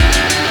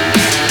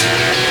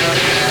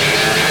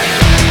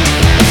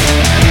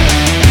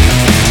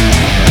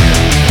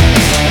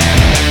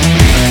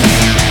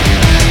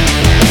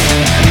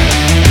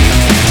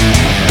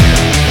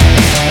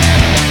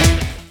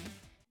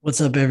What's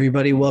up,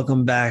 everybody?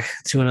 Welcome back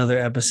to another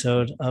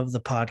episode of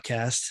the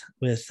podcast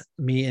with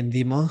me and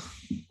Dimo.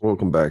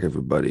 Welcome back,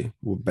 everybody.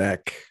 We're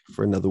back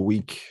for another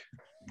week.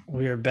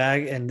 We are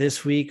back, and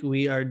this week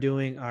we are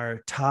doing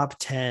our top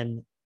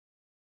 10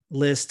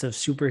 list of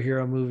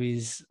superhero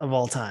movies of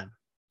all time.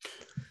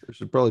 There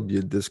should probably be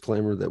a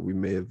disclaimer that we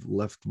may have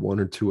left one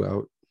or two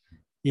out.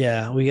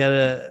 Yeah,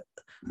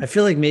 I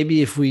feel like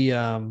maybe if we,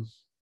 as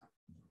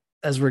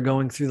we're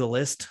going through the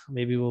list,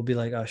 maybe we'll be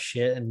like, oh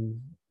shit, and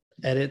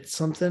edit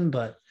something,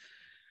 but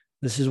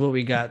this is what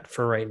we got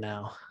for right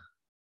now.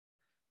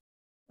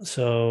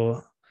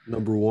 So,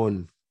 Number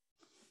one,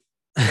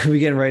 we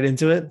getting right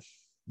into it?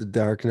 The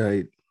Dark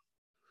Knight.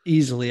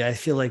 Easily. I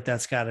feel like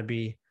that's got to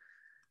be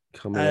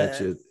Coming at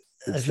you.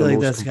 I It's feel the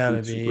like most that's got to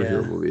complete be,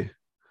 superhero movie.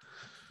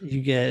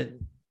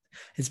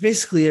 It's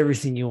basically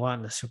everything you want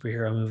in a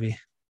superhero movie.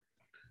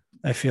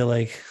 I feel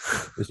like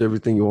It's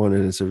everything you want,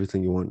 and it's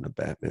everything you want in a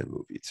Batman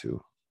movie,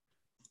 too.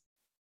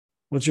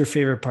 What's your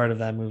favorite part of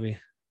that movie?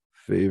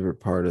 Favorite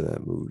part of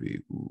that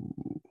movie?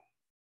 Ooh.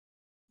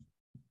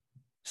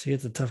 See,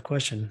 it's a tough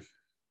question.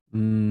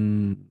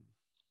 I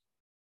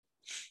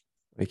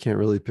can't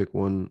really pick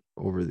one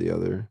over the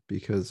other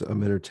because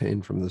I'm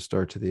entertained from the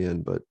start to the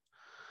end, but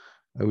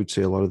I would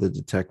say a lot of the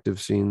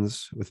detective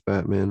scenes with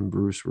Batman and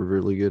Bruce were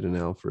really good, and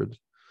Alfred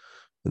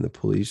and the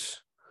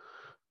police.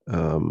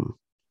 All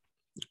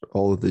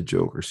of the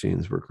Joker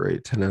scenes were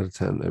great. 10 out of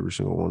 10, every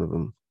single one of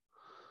them.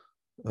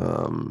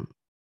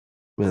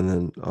 And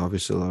then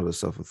obviously a lot of the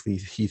stuff with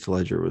Heath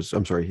Ledger.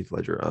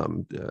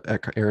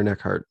 Aaron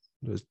Eckhart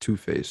was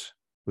Two-Face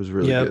was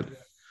really good.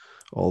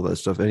 All that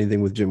stuff,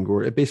 anything with Jim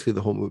Gordon, basically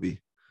the whole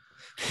movie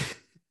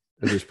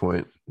at this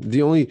point.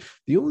 The only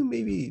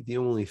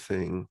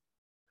thing,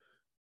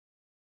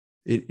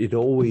 it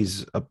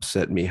always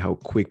upset me how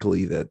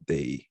quickly that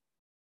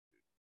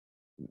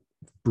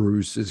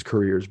Bruce's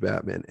career as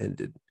Batman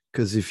ended.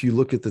 Because if you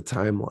look at the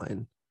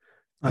timeline,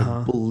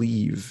 I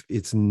believe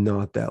it's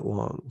not that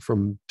long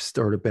from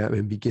start of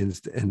Batman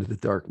Begins to end of The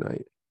Dark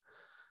Knight.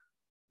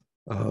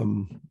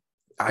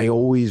 I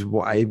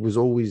was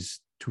always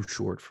too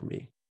short for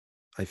me.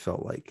 I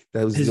felt like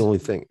that was the only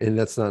thing, and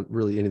that's not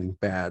really anything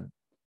bad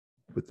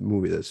with the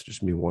movie. That's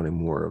just me wanting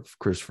more of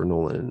Christopher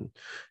Nolan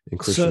and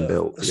Christian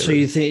Bale. So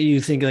you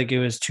think like it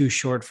was too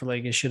short for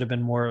like it should have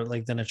been more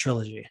like than a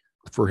trilogy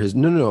for his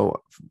no.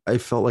 I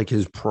felt like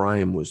his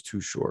prime was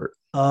too short.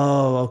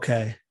 Oh,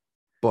 okay.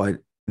 But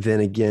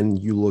then again,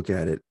 you look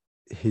at it,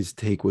 his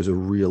take was a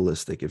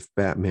realistic. If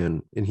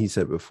Batman, and he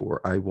said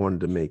before, I wanted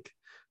to make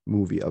a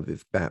movie of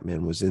if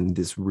Batman was in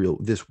this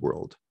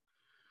world.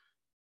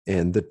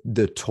 And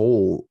the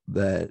toll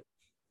that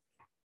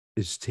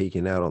is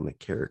taken out on the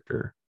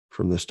character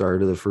from the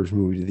start of the first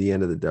movie to the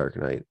end of The Dark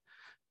Knight,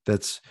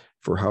 that's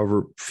for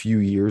however few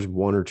years,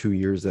 1 or 2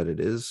 years that it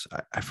is.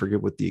 I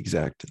forget what the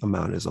exact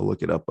amount is. I'll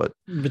look it up. But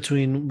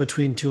between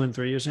 2 and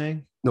 3, you're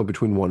saying? No,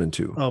 between 1 and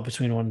 2. Oh,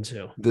 between 1 and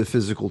 2. The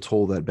physical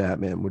toll that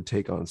Batman would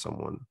take on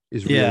someone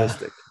is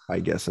realistic,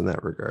 I guess, in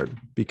that regard.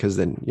 Because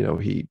then,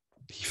 he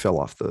fell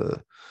off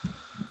the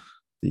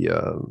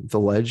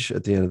ledge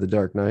at the end of The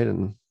Dark Knight.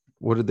 And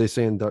what did they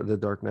say in The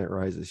Dark Knight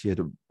Rises? He had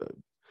a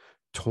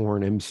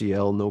torn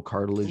MCL, no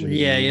cartilage.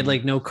 He had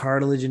like no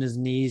cartilage in his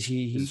knees.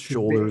 His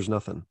shoulders,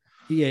 nothing.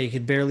 Yeah, he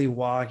could barely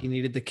walk. He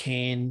needed the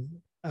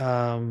cane.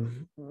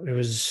 It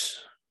was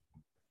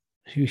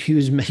he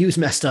was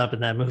messed up in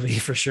that movie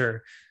for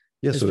sure.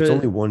 Yeah, so it's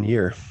only 1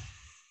 year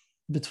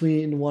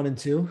between 1 and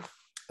 2.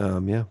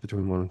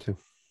 Between 1 and 2.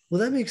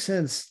 Well, that makes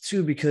sense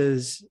too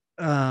because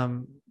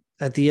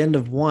at the end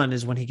of 1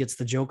 is when he gets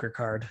the Joker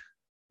card.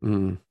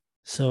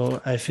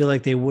 So I feel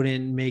like they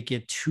wouldn't make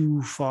it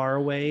too far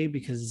away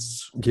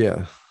because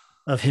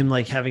of him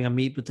like having a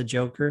meet with the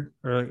Joker,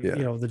 or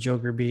the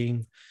Joker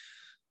being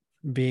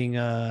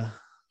a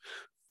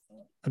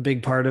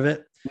big part of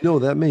it. No,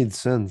 that made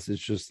sense.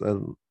 It's just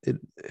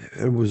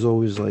it was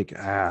always like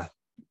it's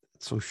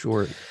so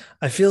short.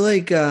 I feel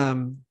like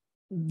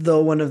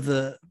though one of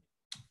the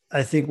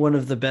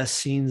best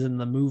scenes in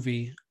the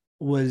movie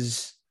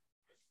was,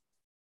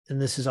 and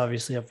this is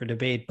obviously up for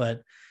debate,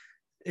 but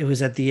it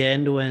was at the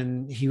end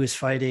when he was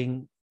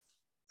fighting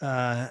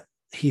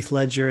Heath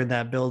Ledger in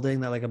that building,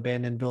 that like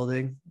abandoned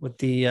building with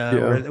the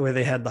where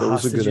they had the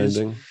hostages. Was a good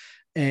ending.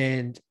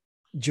 And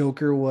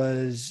Joker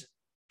was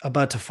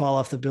about to fall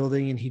off the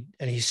building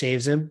and he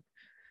saves him.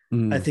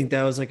 I think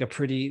that was like I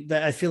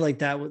feel like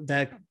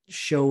that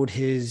showed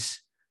his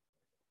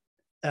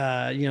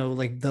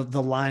like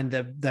the line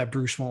that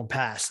Bruce won't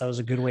pass. That was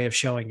a good way of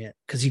showing it,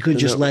 because he could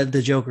just let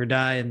the Joker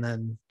die, and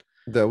then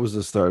that was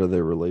the start of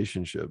their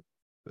relationship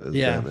as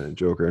Batman and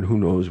Joker, and who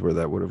knows where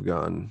that would have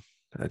gone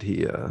had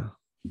he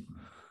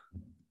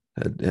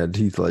had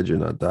Heath Ledger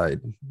not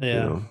died.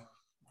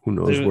 Who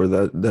knows where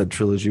that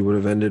trilogy would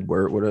have ended,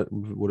 where it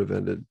would have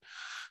ended.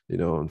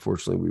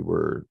 Unfortunately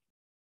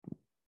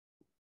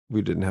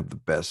we didn't have the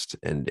best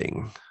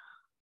ending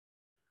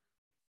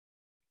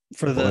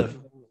for the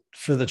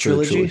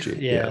trilogy.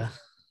 Yeah.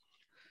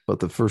 But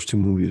the first 2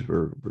 movies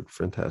were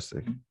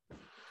fantastic.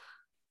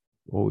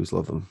 Always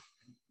love them.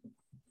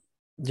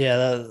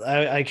 Yeah,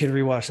 I could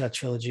rewatch that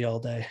trilogy all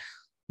day.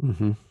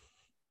 Mm-hmm.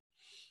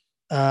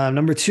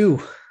 Number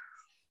two.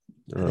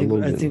 I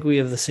Logan. think we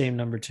have the same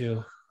number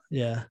two.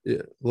 Yeah.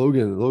 Yeah,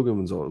 Logan's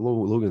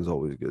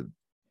always good.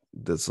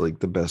 That's like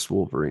the best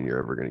Wolverine you're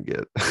ever gonna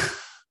get.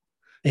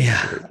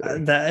 Yeah. Right there.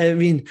 That I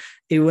mean,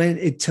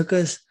 it took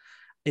us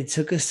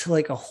to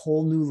like a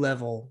whole new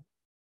level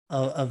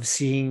of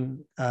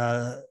seeing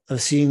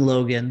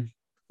Logan.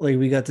 Like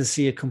we got to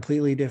see a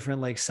completely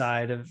different like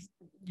side of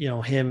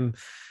him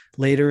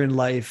later in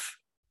life.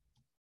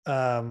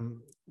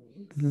 Um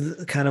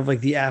Kind of like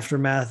the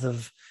aftermath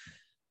of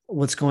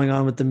what's going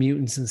on with the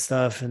mutants and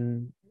stuff,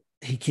 and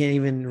he can't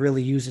even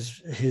really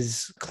use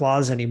his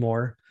claws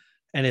anymore,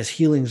 and his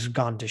healing's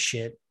gone to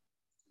shit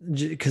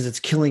because it's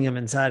killing him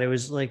inside. It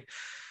was like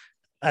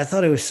I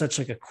thought it was such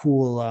like a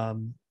cool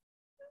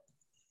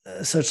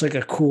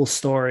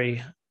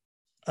story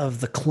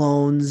of the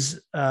clones.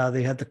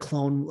 They had the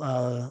clone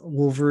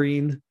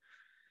Wolverine.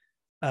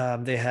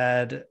 They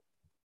had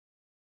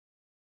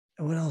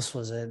what else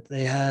was it?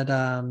 They had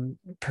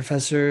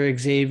Professor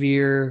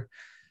Xavier,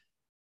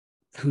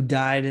 who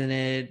died in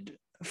it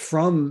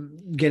from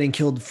getting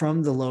killed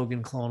from the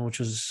Logan clone, which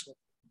was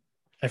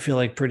I feel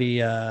like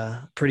pretty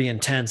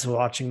intense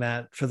watching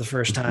that for the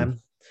first Mm-hmm.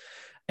 time,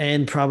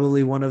 and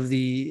probably one of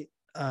the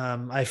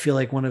I feel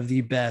like one of the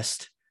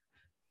best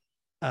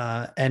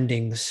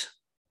endings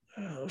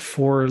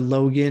for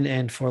Logan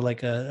and for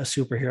like a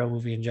superhero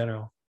movie in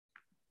general.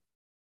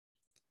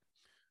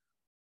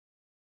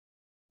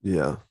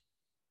 Yeah,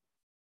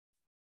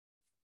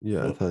 yeah.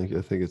 I Well, think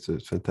I think it's a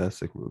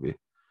fantastic movie.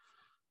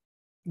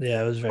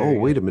 yeah, it was Oh, very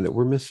wait a good. minute,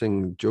 we're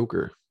missing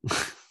Joker.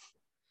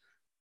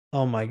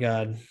 Oh my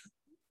god.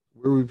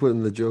 Where are we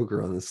putting the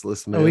Joker on this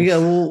list, Oh, we man? got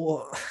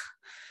well,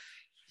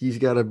 He's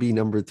got to be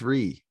number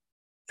three,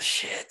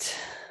 shit.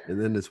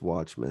 and then it's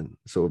Watchmen.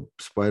 So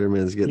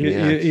Spider-Man's getting You're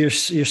the you're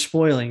axe. you're you're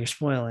spoiling. You're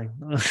spoiling.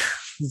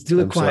 Let's do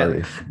it I'm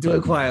quietly. sorry. Do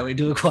it quietly.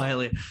 Do it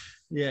quietly.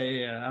 Yeah,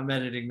 yeah, yeah. I'm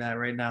editing that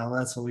right now.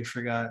 That's what we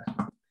forgot.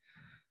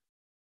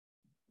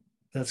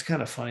 That's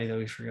kind of funny that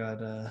we forgot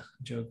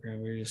Joker,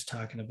 and we were just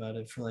talking about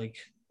it for like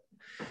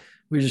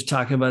we were just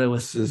talking about it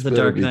with This the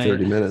better Dark be Knight.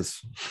 30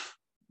 minutes.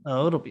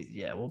 Oh, it'll be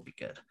yeah, we'll be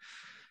good.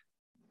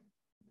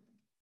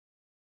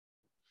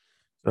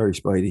 Sorry,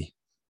 Spidey.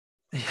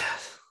 Yeah.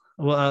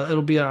 Well,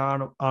 it'll be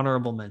an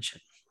honorable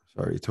mention.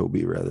 Sorry,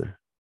 Toby, rather.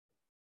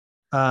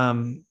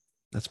 Um,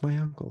 That's my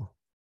uncle.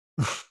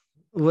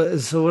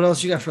 so what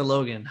else you got for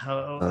Logan?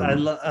 How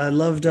Um, I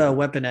loved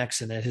Weapon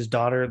X in it. His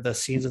daughter, the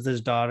scenes with his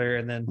daughter,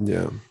 and then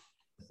yeah.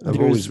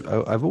 there's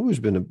I've always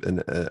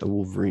been a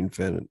Wolverine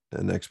fan,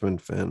 an X-Men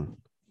fan.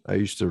 I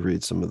used to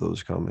read some of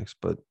those comics,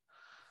 but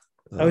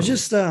I was um,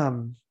 just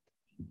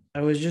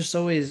I was just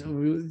always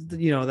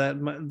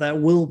that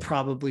will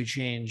probably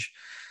change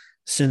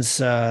since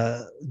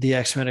the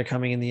X-Men are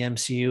coming in the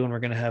MCU and we're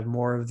going to have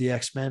more of the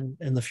X-Men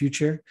in the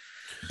future.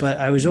 But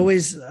I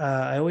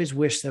always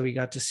wish that we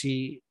got to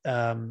see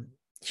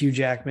Hugh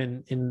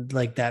Jackman in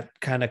like that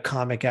kind of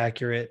comic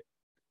accurate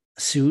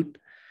suit.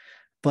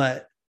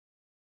 But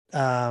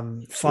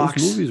those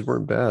Fox, movies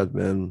weren't bad,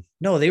 man.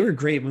 no, they were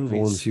great The ones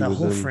movies. he The was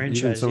whole in, even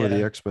franchise, some of the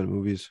yeah, X-Men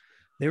movies.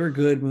 they were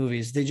good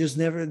movies. They just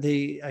never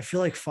they. I feel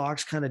like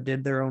Fox kind of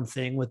did their own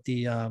thing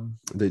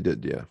They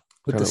did, yeah.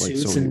 with Kind the of like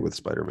suits, Sony and with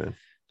Spider-Man.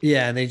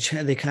 yeah, and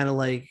they kind of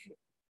like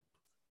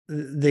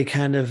they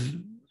kind of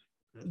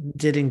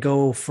didn't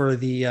go for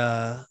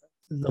the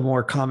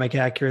more comic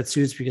accurate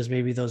suits because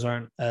maybe those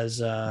aren't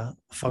as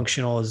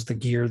functional as the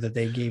gear that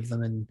they gave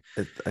them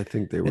I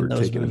think they in were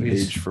those taking a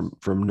movies. page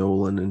from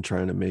Nolan and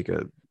trying to make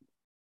a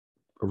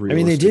I mean, they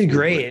realistic did Wolverine.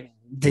 great.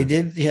 They Yeah.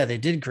 did, yeah, they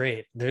did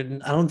great. I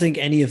don't think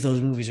any of those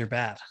movies are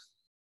bad.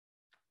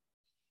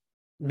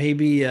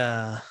 Maybe,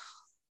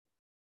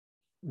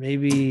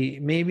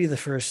 maybe the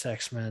first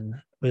X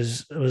Men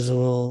was a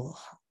little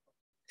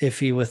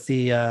iffy with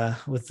the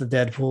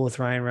Deadpool with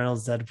Ryan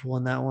Reynolds Deadpool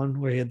in that one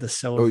where he had the Oh,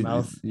 sewed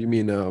mouth. you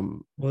mean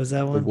What was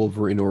that the one?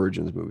 Wolverine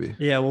Origins movie?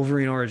 Yeah,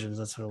 Wolverine Origins.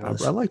 That's what it I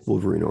was. like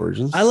Wolverine I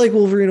Origins. like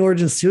Wolverine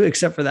Origins too,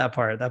 except for that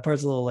part. That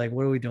part's a little like,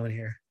 what are we doing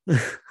here?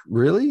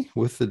 Really?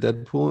 With the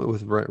Deadpool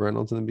with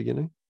Reynolds in the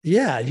beginning?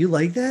 Yeah, you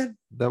like that?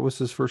 That was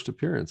his first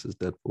appearance as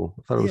Deadpool.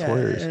 I thought it was Yeah,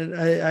 hilarious. and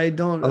I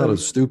don't. I thought it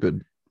was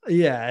stupid.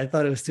 Yeah, I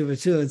thought it was stupid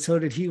too, and so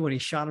did he when he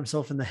shot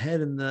himself in the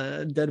head in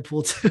the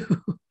Deadpool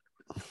too.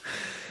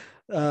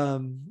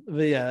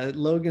 But yeah,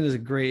 Logan is a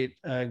great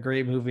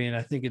movie, and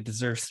I think it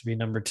deserves to be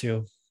number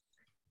two.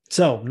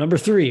 So number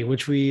three,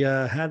 which we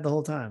had the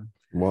whole time,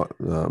 What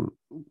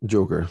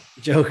Joker.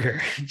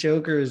 Joker.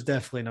 Joker is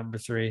definitely number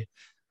three.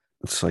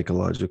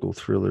 Psychological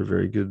thriller,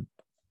 very good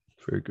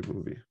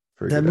movie.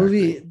 Very That good acting.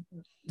 movie,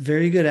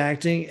 very good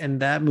acting, and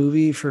that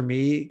movie for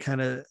me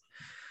kind of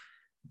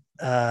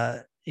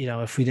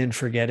if we didn't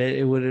forget it,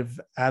 it would have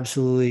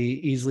absolutely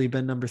easily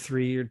been number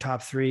three or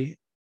top three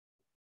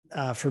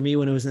for me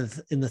when it was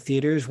in the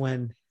theaters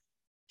when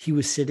he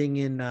was sitting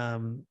in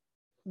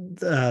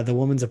the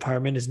woman's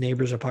apartment, his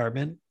neighbor's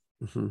apartment,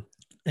 Mm-hmm.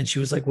 and she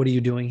was like, "What are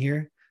you doing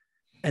here?"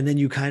 And then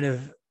you kind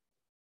of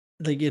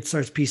like it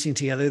starts piecing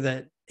together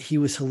that he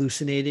was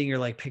hallucinating or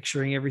like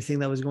picturing everything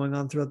that was going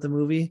on throughout the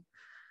movie.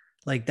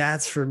 Like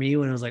that's for me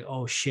when it was like,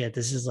 oh shit,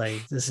 this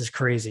is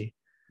crazy.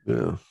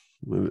 Yeah,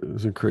 it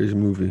was a crazy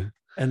movie.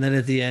 And then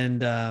at the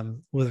end,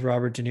 with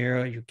Robert De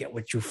Niro, you get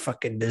what you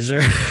fucking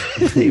deserve.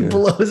 He Yeah,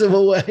 blows him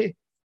away.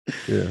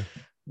 yeah.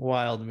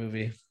 Wild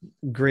movie,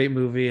 great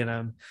movie,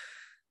 and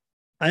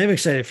I am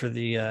excited for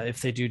the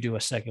if they do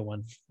a second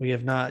one. We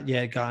have not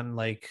yet gotten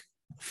like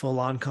full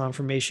on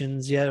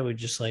confirmations yet. We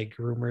just like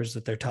rumors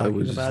that they're I would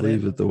talking just about it.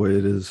 leave it the way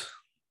it is.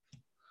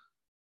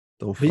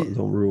 But,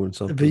 Don't ruin but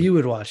something. you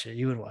would watch it.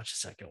 You would watch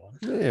the second one.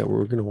 Yeah,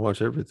 we're gonna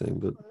watch everything,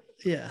 but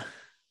Yeah.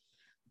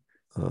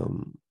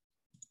 um,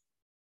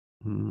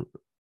 I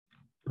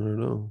don't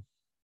know.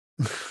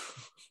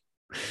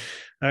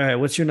 All right.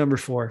 What's your number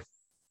 4?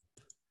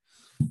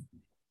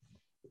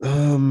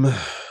 Um,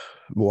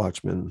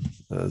 Watchmen,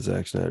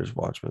 Zack Snyder's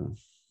Watchmen.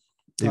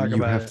 Talk You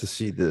about have it. to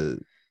see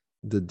the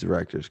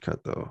director's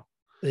cut though.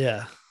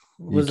 Yeah.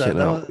 Was that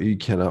was You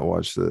cannot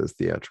watch the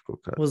theatrical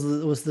cut.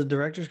 was the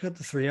director's cut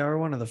the 3 hour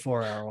one or the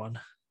 4 hour one?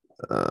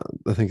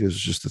 I think it was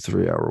just a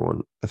 3 hour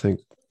one. I think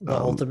The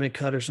ultimate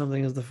cut or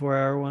something is the 4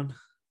 hour one.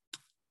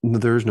 no,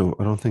 there is no.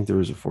 I don't think there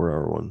is a 4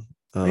 hour one.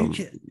 Are you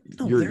kidding?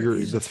 No, you're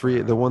is the a three. 4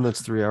 hour The one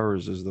that's 3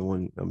 hours is the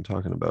one I'm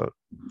talking about.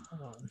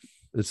 Hold on.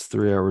 It's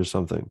 3 hours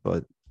something,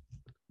 but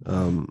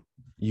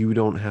you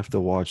don't have to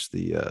watch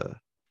the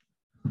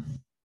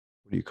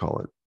what do you call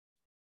it?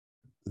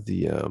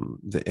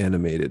 The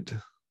animated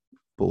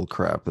bull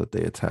crap that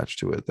they attached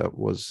to it.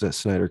 That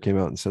Snyder came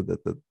out and said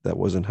that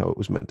wasn't how it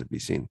was meant to be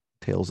seen.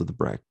 Tales of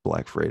the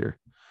Black Freighter.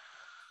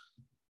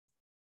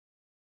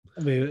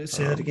 Wait,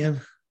 say that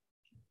again.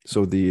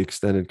 So the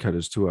extended cut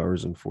is 2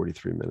 hours and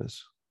 43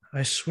 minutes.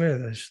 I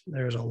swear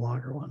there's a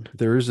longer one.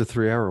 There is a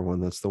 3 hour one.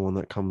 That's the one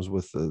that comes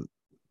with the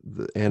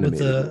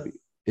animated movie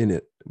in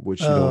it,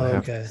 which you don't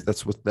have. Okay.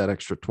 That's what that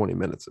extra 20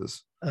 minutes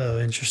is. Oh,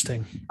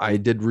 interesting. I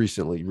did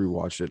recently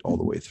rewatch it all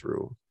the way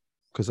through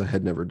because I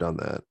had never done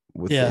that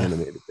with the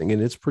animated thing,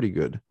 and it's pretty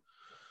good.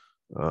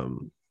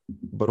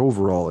 But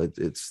overall,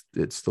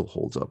 it still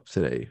holds up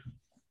today.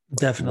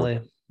 Definitely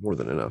more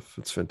than enough.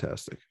 It's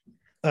fantastic.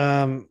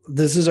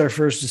 This is our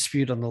first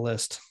dispute on the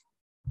list.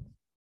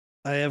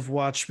 I have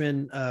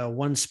Watchmen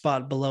one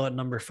spot below at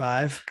number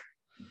 5,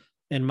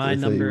 and my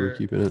number you were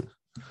keeping it.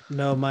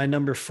 No, my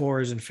number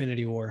 4 is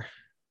Infinity War.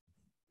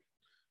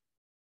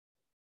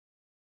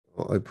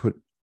 Well, I put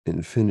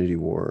Infinity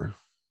War.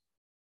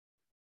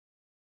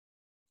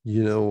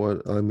 You know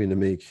what? I'm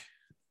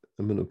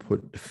gonna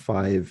put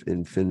 5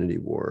 Infinity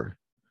War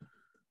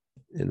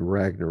and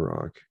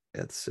Ragnarok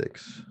at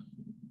 6.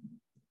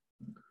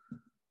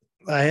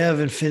 I have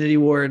Infinity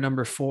War at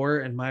number 4,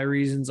 and my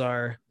reasons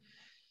are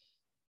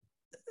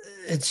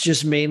it's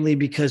just mainly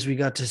because we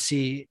got to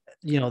see,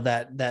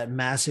 that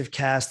massive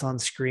cast on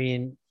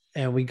screen,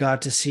 and we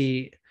got to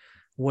see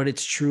what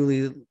it's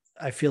truly,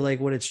 I feel like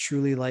what it's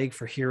truly like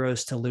for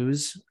heroes to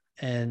lose,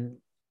 and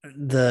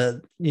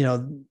the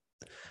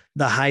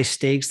high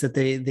stakes that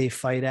they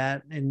fight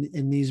at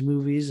in these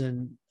movies,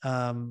 and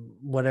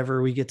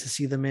whatever we get to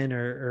see them in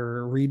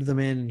or read them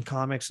in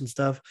comics and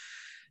stuff.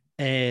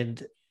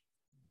 And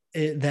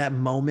that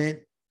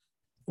moment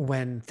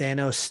when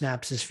Thanos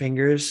snaps his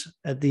fingers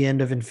at the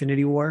end of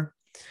Infinity War,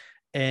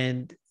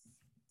 and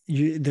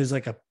there's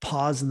like a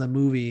pause in the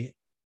movie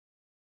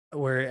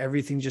where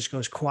everything just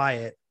goes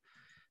quiet,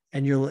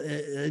 and you're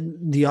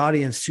the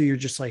audience too, you're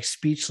just like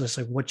speechless,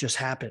 like what just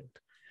happened.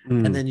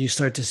 And then you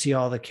start to see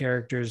all the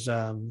characters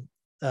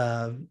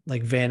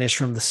like vanish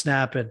from the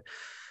snap, and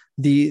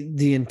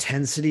the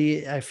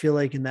intensity, I feel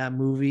like in that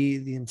movie,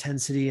 the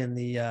intensity and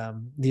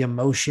the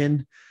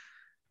emotion,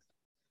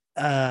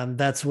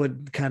 that's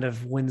what kind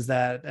of wins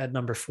that at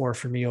number 4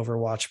 for me over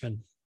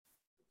Watchmen.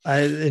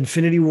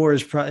 Infinity War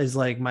is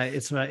like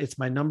it's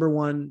my number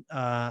 1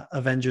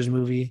 Avengers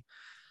movie.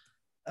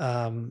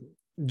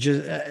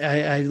 Just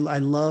I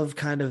love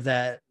kind of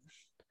that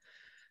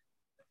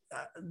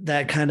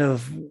kind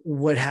of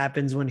what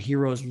happens when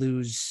heroes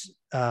lose,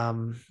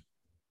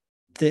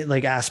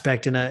 like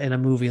aspect in a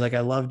movie. Like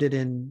I loved it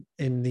in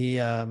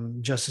the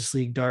Justice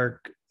League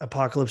Dark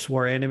Apocalypse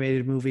War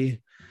animated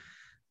movie.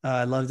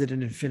 I loved it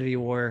in Infinity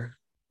War,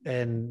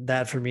 and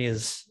that for me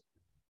is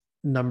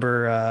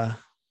number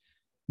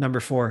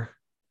 4.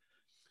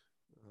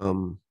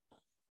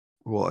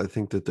 Well, I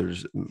think that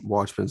there's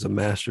Watchmen's a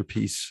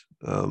masterpiece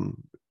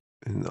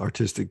in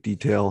artistic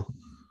detail,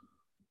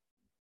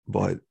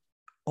 but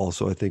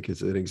also I think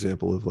it's an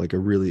example of like a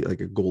really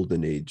like a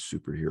golden age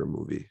superhero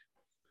movie.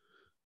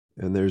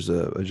 And there's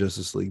a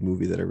Justice League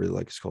movie that I really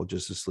like. It's called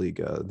Justice League: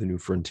 The New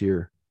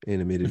Frontier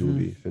animated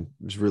movie. It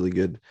was really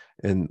good.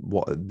 And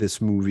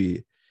this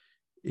movie,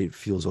 it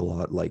feels a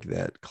lot like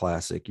that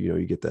classic.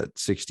 You get that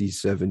 60s,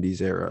 70s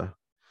era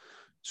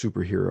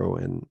superhero,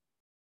 and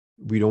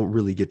we don't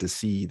really get to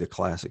see the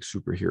classic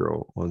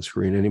superhero on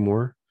screen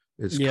anymore.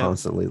 It's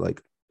constantly like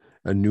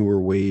a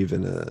newer wave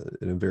and a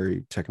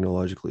very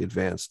technologically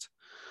advanced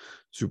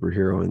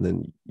superhero. And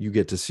then you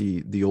get to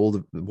see the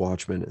old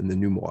Watchmen and the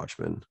new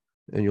Watchmen.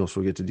 And you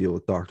also get to deal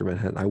with Dr.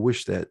 Manhattan. I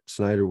wish that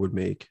Snyder would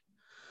make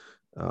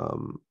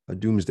a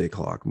Doomsday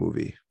Clock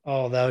movie.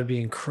 Oh, that would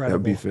be That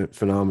would be incredible.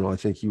 phenomenal. I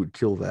think he would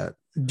kill that.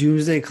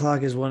 Doomsday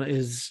Clock is one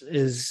is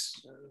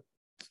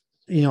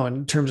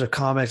in terms of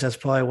comics, that's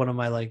probably one of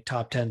my like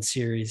top 10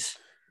 series.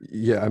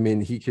 Yeah, I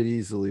mean, he could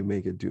easily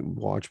make a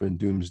Watchmen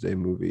Doomsday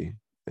movie,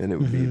 and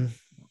Mm-hmm.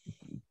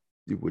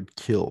 it would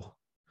kill.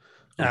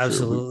 I'm sure it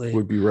Absolutely.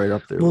 would be right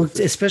up there Well, with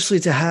it. especially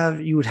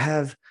you would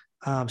have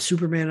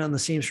Superman on the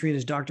same screen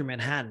as Dr.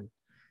 Manhattan.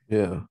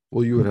 Yeah.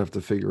 Well, you would have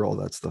to figure all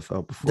that stuff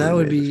out before That they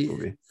would made this be,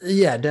 movie.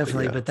 yeah, But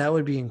definitely. yeah, But that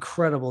would be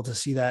incredible to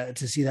see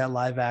that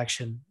live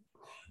action,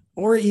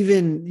 or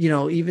even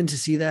to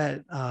see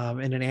that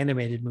in an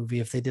animated movie.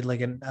 If they did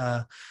like an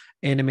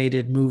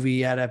animated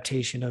movie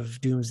adaptation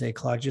of Doomsday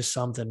Clock, just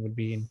something would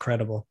be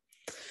incredible.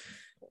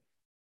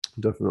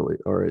 definitely.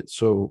 All right.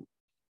 So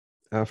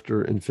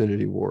after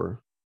Infinity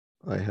War,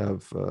 I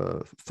have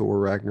Thor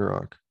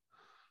Ragnarok.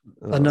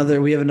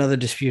 We have another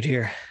dispute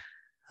here.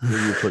 Were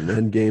you putting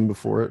Endgame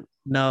before it?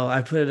 No,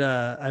 I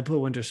put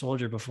Winter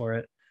Soldier before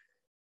it.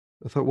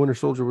 I thought Winter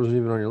Soldier wasn't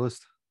even on your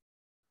list.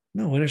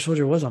 No, Winter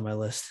Soldier was on my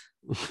list.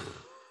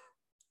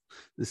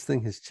 This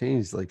thing has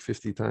changed like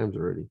 50 times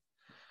already.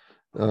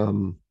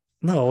 Um,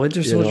 No, Winter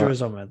you Soldier know,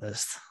 was on my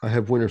list. I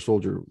have Winter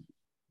Soldier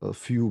a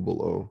few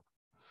below.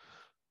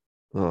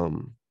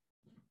 Um,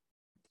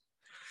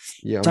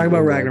 yeah, I'm Talk about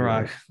going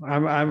Ragnarok.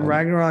 Ragnarok. I'm Um,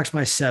 Ragnarok's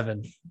my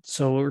 7,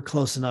 so we're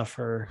close enough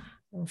for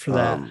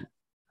that. um,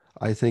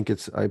 I think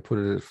I put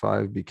it at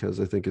 5 because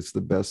I think it's the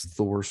best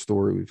Thor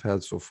story we've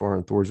had so far,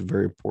 and Thor's a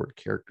very important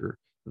character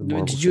in the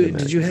Marvel Did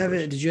Cinematic you have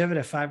Universe. it? Did you have it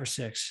at 5 or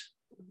 6?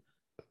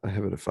 I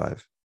have it at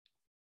 5.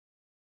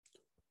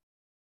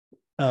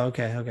 Oh,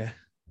 okay, okay,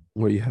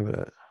 What do you have it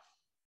at?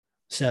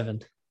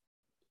 7.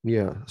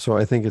 Yeah, so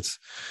I think it's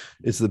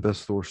the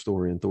best Thor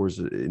story, and Thor's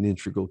an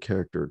integral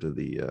character to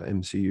the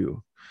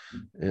MCU,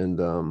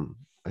 and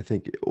I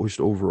think just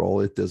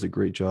overall it does a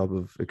great job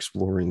of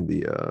exploring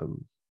the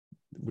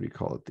what do you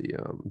call it,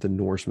 the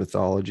Norse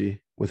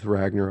mythology with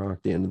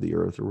Ragnarok, the end of the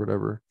earth or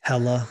whatever.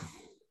 Hella.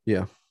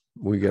 Yeah,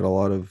 we get a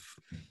lot of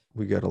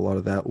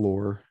that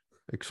lore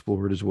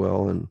explored as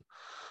well, and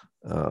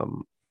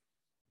um,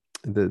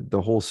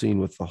 the whole scene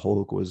with the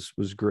Hulk was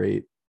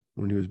great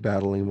when he was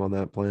battling him on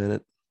that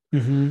planet.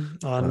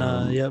 Mm-hmm. On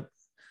Um, yep.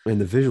 and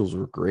the visuals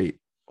were great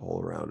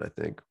all around, I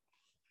think.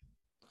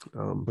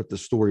 But the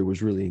story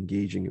was really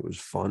engaging. It was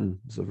fun.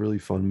 It's a really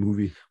fun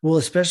movie. Well,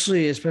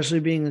 especially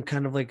being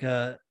kind of like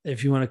a,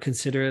 if you want to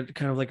consider it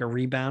kind of like a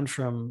rebound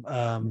from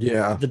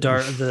Yeah,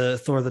 the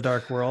Thor the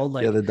Dark World, yeah.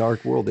 like The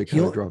Dark World, they kind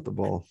of he'll dropped the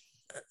ball.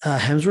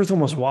 Hemsworth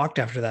almost walked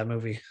after that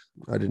movie.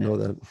 I didn't know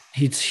that.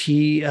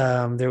 He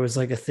there was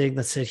like a thing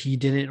that said he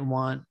didn't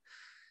want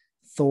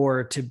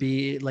Thor to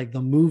be like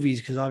the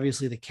movies, because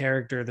obviously the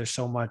character, there's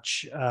so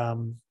much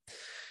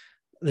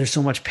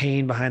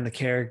pain behind the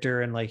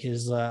character and like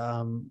his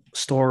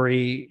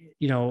story,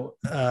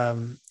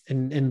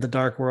 in the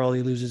Dark World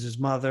he loses his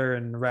mother,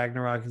 and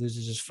Ragnarok he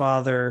loses his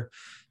father.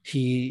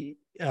 He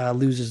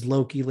loses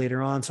Loki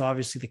later on, so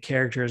obviously the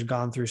character has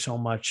gone through so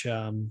much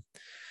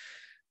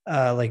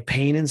like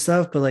pain and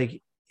stuff, but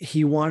like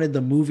he wanted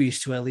the movies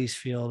to at least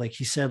feel like,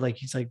 he said, like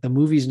he's like the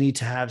movies need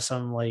to have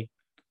some like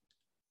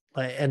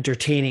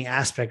entertaining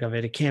aspect of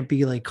it. It can't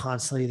be like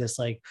constantly this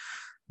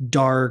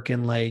dark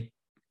and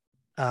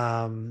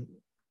um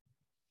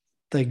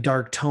like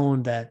dark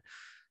tone that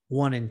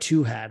 1 and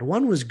 2 had.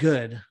 1 was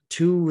good,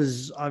 2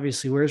 was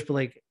obviously worse, but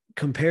like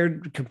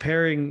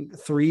comparing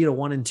 3 to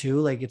 1 and 2,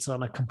 like it's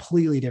on a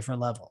completely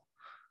different level.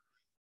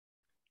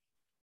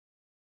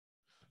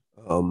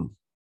 Um,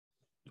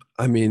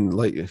 I mean,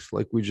 like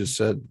we just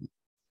said,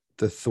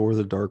 the Thor: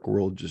 The Dark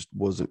World just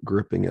wasn't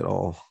gripping at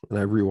all. And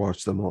I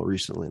rewatched them all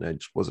recently, and I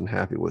just wasn't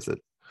happy with it.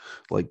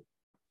 Like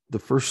the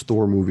first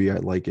Thor movie, I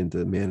likened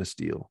to Man of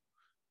Steel.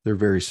 They're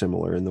very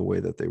similar in the way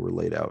that they were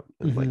laid out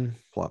and like Mm-hmm.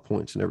 plot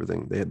points and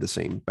everything. They had the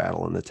same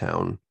battle in the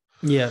town,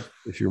 Yeah.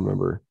 if you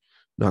remember.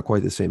 Not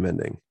quite the same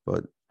ending,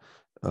 but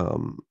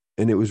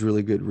and it was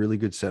really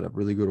good setup,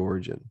 really good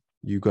origin.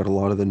 You got a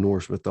lot of the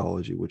Norse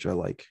mythology, which I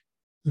like,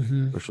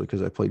 Mm-hmm. especially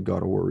because I played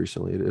God of War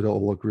recently. It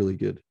all looked really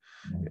good.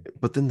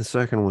 But then the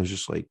second one was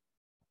just like,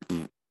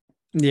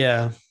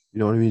 Yeah. you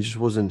know what I mean? It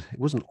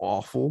wasn't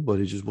awful, but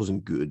it just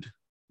wasn't good.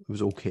 It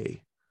was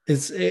okay.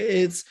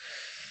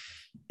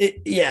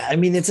 Yeah, I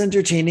mean, it's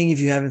entertaining if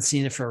you haven't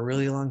seen it for a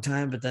really long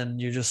time, but then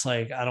you're just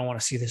like, I don't want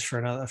to see this for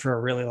a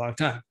really long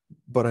time.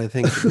 But I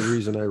think the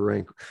reason I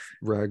rank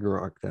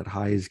Ragnarok that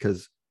high is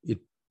because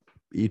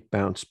it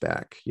bounced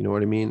back. You know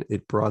what I mean?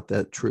 It brought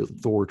that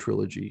Thor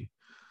trilogy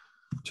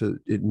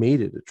it made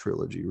it a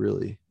trilogy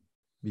really,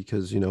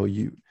 because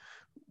the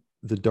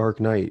Dark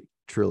Knight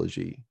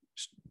trilogy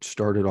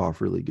started off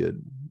really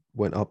good,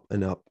 went up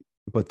and up,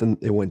 but then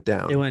it went It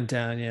down. went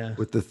down, yeah.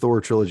 With the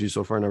Thor trilogy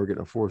so far, now we're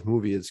getting a fourth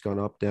movie. It's gone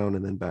up, down,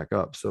 and then back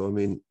up. So I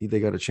mean,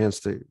 they got a chance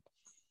to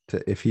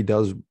if he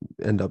does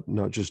end up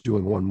not just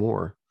doing one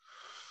more.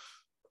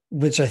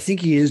 Which I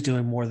think he is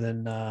doing more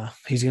than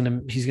he's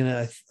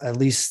gonna at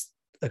least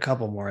a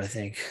couple more. I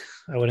think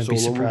I wouldn't be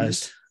Solo movies.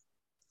 surprised.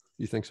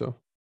 You think so?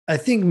 I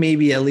think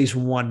maybe at least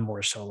one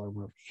more solo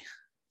movie.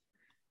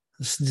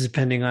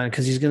 depending on,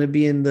 because he's going to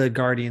be in the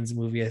Guardians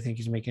movie. I think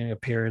he's making an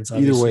appearance, Either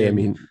obviously, way, I and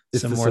mean,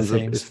 some more if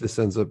things. this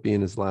ends up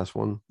being his last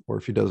one, or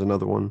if he does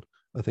another one,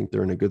 I think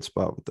they're in a good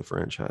spot with the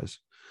franchise.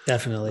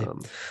 Definitely.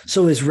 Um,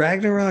 So is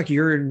Ragnarok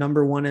your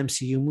number one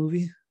MCU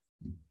movie?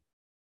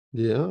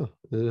 yeah,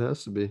 it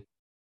has to be.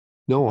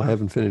 No, I Wow.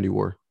 have Infinity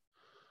War.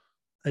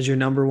 As your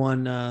number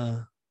one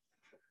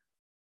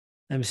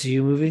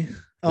MCU movie?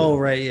 Oh,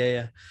 Yeah. right. Yeah,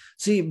 yeah.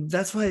 See,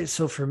 that's why.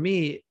 So for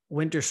me,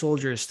 Winter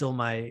Soldier is still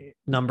my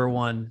number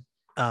one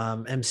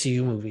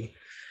MCU movie.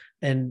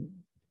 And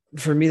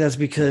for me, that's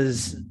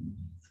because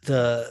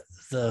the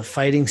the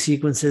fighting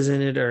sequences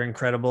in it are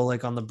incredible.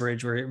 Like on the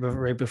bridge, where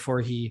right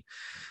before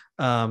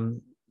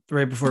um,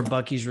 right before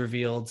Bucky's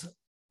revealed,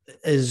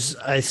 is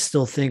I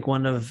still think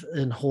one of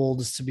and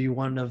holds to be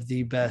one of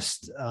the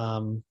best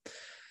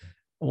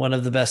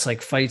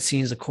like fight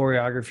scenes. The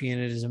choreography in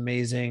it is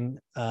amazing.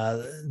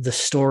 The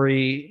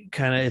story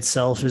kind of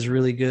itself is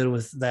really good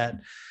with that.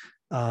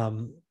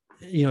 Um,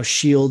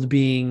 Shield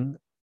being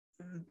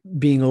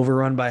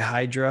overrun by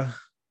Hydra.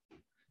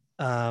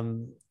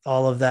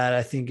 All of that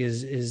I think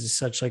is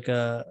such like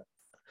a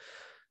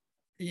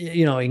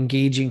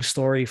engaging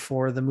story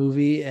for the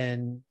movie,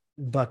 and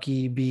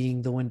Bucky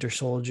being the Winter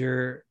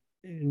Soldier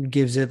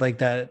gives it like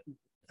that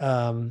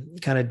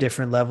kind of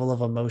different level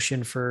of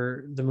emotion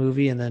for the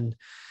movie. And then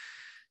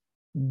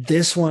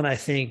this one I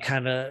think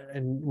kind of,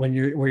 and when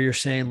you're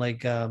saying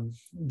like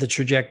the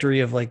trajectory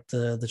of like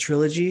the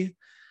trilogy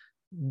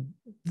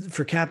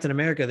for Captain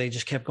America, they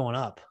just kept going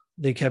up.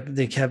 They kept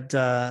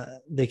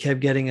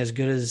getting as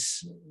good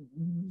as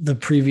the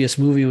previous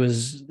movie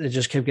was. It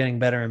just kept getting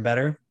better and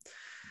better.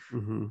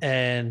 Mm-hmm.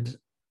 And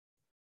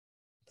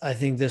I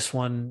think this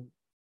one,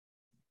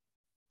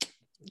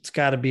 it's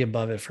got to be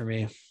above it for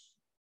me.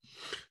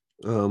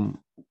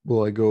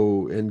 Well, I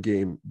go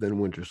Endgame, then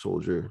Winter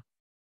Soldier.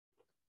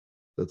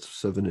 That's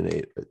 7 and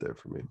 8 right there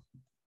for me.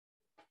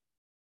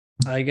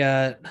 I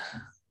got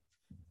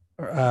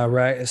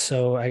right.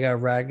 So I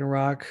got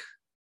Ragnarok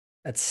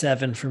at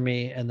 7 for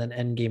me, and then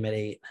Endgame at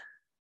 8.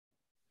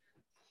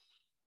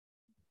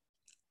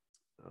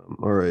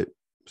 All right.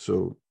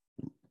 So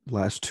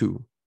last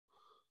two.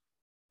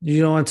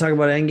 You don't want to talk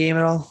about Endgame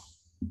at all?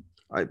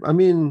 I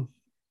mean,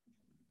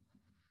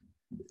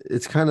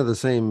 it's kind of the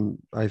same.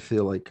 I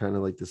feel like kind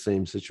of like the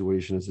same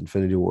situation as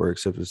Infinity War,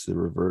 except it's the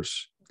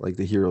reverse. Like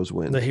the heroes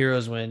win. The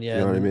heroes win, You yeah.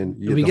 know what I And mean?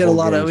 You get we the get a whole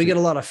lot of gang. we get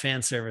a lot of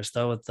fan service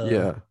though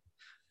Yeah.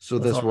 So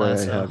with that's all why that.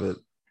 I So have it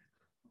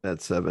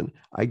at 7.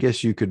 I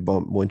guess you could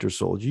bump Winter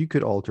Soldier. You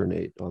could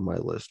alternate on my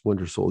list,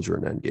 Winter Soldier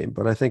and Endgame,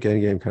 but I think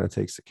Endgame kind of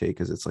takes the cake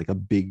because it's like a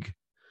big.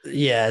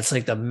 yeah, it's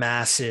like the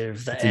It's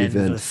an end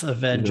event, with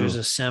Avengers you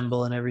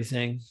assemble and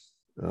everything.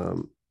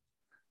 know.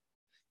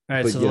 All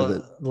right, But so yeah,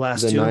 the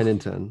last the two, 9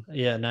 and 10,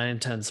 yeah, 9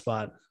 and 10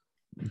 spot.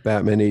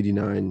 Batman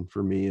 89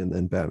 for me, and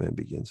then Batman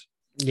Begins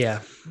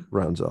Yeah,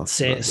 rounds it out.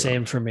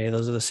 same for me.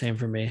 Those are the same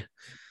for me.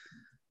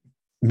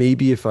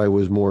 Maybe if I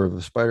was more of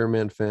a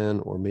Spider-Man fan,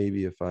 or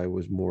maybe if I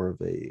was more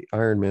of a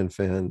Iron Man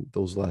fan,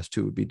 those last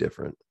two would be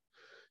different.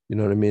 You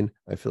know what I mean?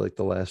 I feel like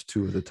the last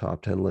two of the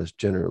top 10 list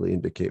generally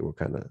indicate what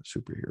kind of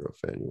superhero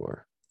fan you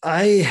are.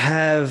 I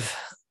have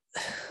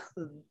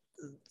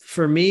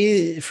for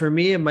me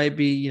it might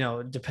be,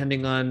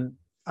 depending on,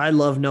 I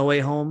love No Way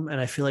Home, and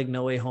I feel like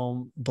No Way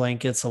Home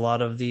blankets a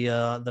lot of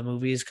the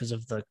movies because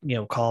of the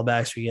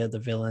callbacks we get, the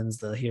villains,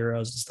 the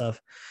heroes and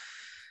stuff.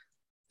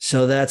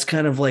 So that's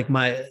kind of like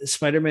my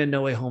Spider-Man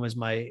No Way Home is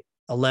my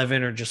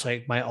 11, or just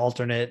like my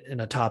alternate in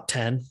a top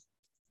 10.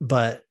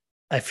 But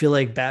I feel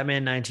like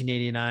Batman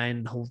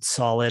 1989 holds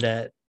solid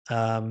at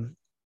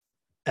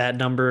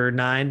number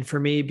 9 for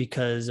me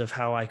because of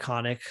how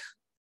iconic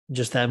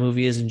just that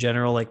movie is in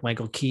general. Like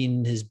Michael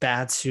Keaton, his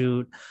bat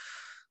suit,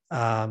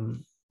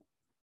 um,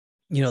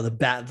 the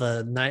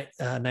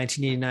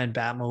 1989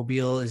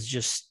 Batmobile is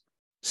just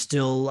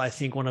still, I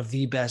think, one of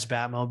the best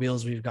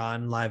Batmobiles we've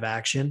gotten live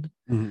action.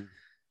 Mm-hmm.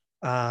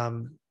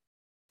 Um,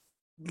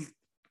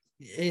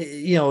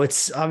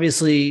 it's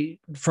obviously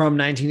from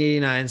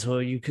 1989, so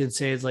you could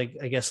say it's like,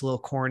 I guess, a little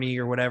corny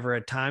or whatever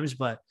at times,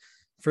 but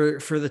for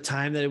the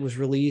time that it was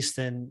released,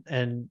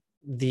 and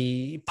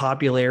the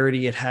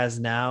popularity it has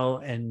now,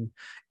 and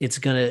it's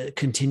going to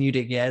continue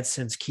to get,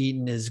 since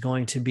Keaton is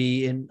going to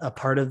be in a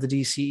part of the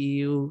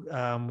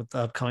DCEU with the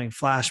upcoming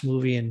Flash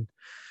movie and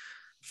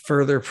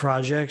further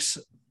projects.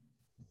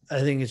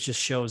 I think it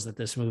just shows that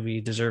this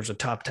movie deserves a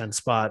top 10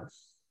 spot.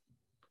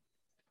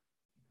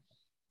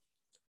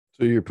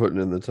 So you're putting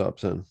in the top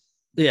 10.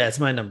 Yeah, it's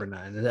my number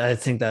 9. I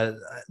think that,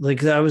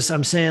 like, I'm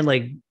saying,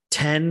 like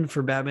 10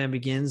 for Batman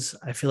Begins,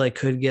 I feel like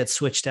could get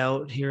switched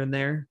out here and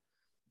there,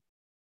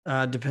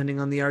 depending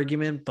on the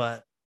argument.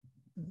 But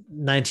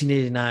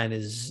 1989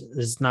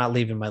 is not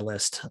leaving my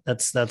list.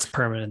 That's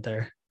permanent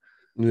there.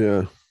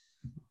 Yeah.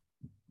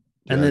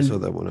 And Yeah, I saw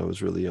then, that when I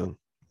was really young.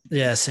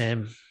 yeah,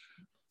 same.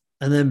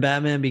 And then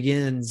Batman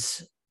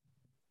Begins,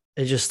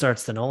 it just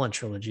starts the Nolan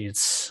trilogy.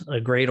 It's a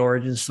great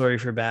origin story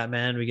for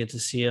Batman. We get to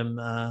see him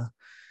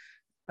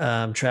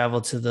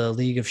travel to the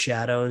League of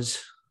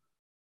Shadows.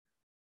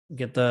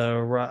 Get the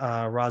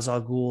Ra's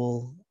al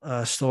Ghul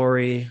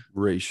story.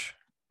 Raish.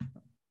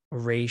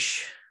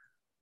 Raish.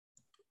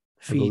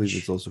 I believe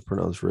it's Feej. also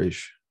pronounced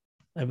Raish.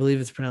 I believe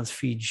it's pronounced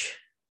Feej.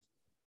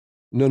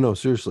 No,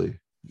 seriously.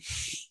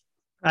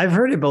 I've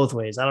heard it both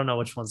ways. I don't know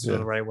which one's the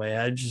Yeah. right way.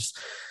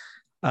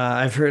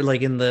 I've heard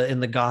like in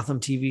the Gotham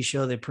TV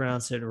show they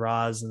pronounce it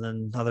Roz, and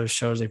then other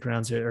shows they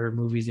pronounce it, or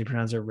movies they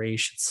pronounce it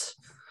Raish. It's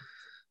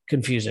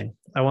confusing.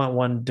 I want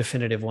one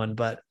definitive one,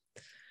 but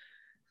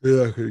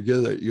Yeah,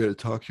 again, that you got to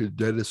talk to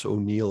Dennis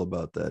O'Neil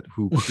about that,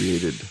 who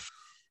created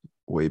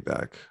way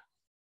back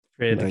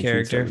created the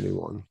character.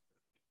 1971.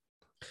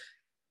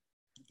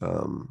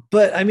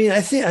 But I mean,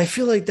 I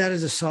feel like that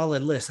is a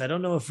solid list. I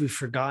don't know if we've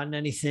forgotten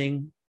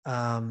anything.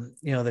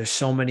 There's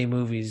so many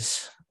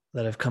movies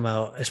that have come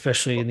out,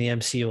 especially in the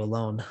MCU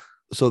alone.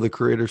 So the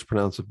creators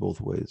pronounce it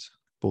both ways.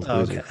 Both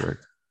ways Okay, are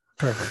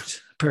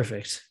correct.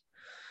 perfect.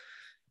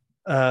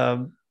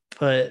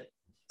 But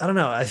I don't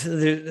know.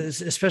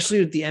 Especially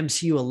with the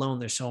MCU alone,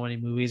 there's so many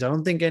movies. I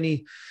don't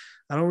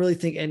really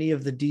think any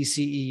of the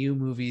DCEU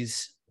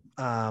movies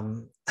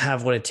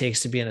have what it takes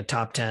to be in a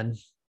top 10.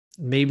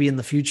 Maybe in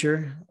the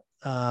future.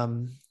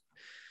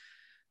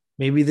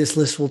 Maybe this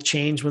list will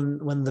change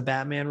when the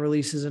Batman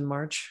releases in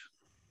March.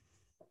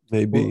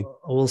 Maybe.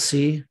 We'll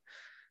see.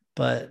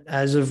 But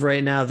as of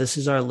right now, this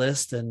is our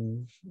list,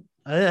 and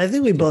I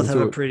think we both have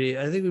a pretty.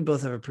 I think we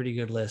both have a pretty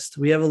good list.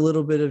 We have a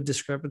little bit of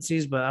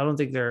discrepancies, but I don't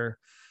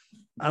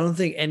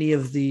think any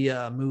of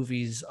the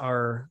movies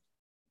are,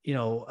 I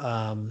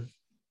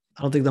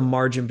don't think the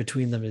margin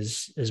between them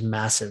is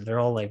massive. They're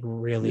all like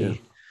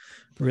really,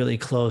 really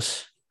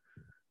close.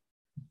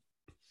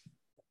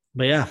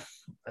 But yeah,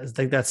 I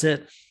think that's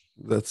it.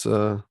 I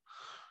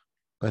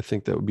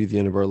think that would be the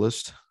end of our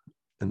list,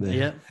 and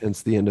then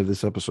hence the end of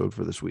this episode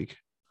for this week.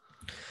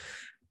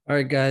 All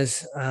right,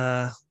 guys.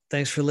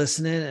 Thanks for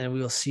listening, and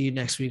we will see you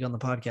next week on the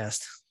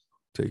podcast.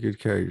 Take good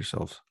care of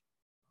yourselves.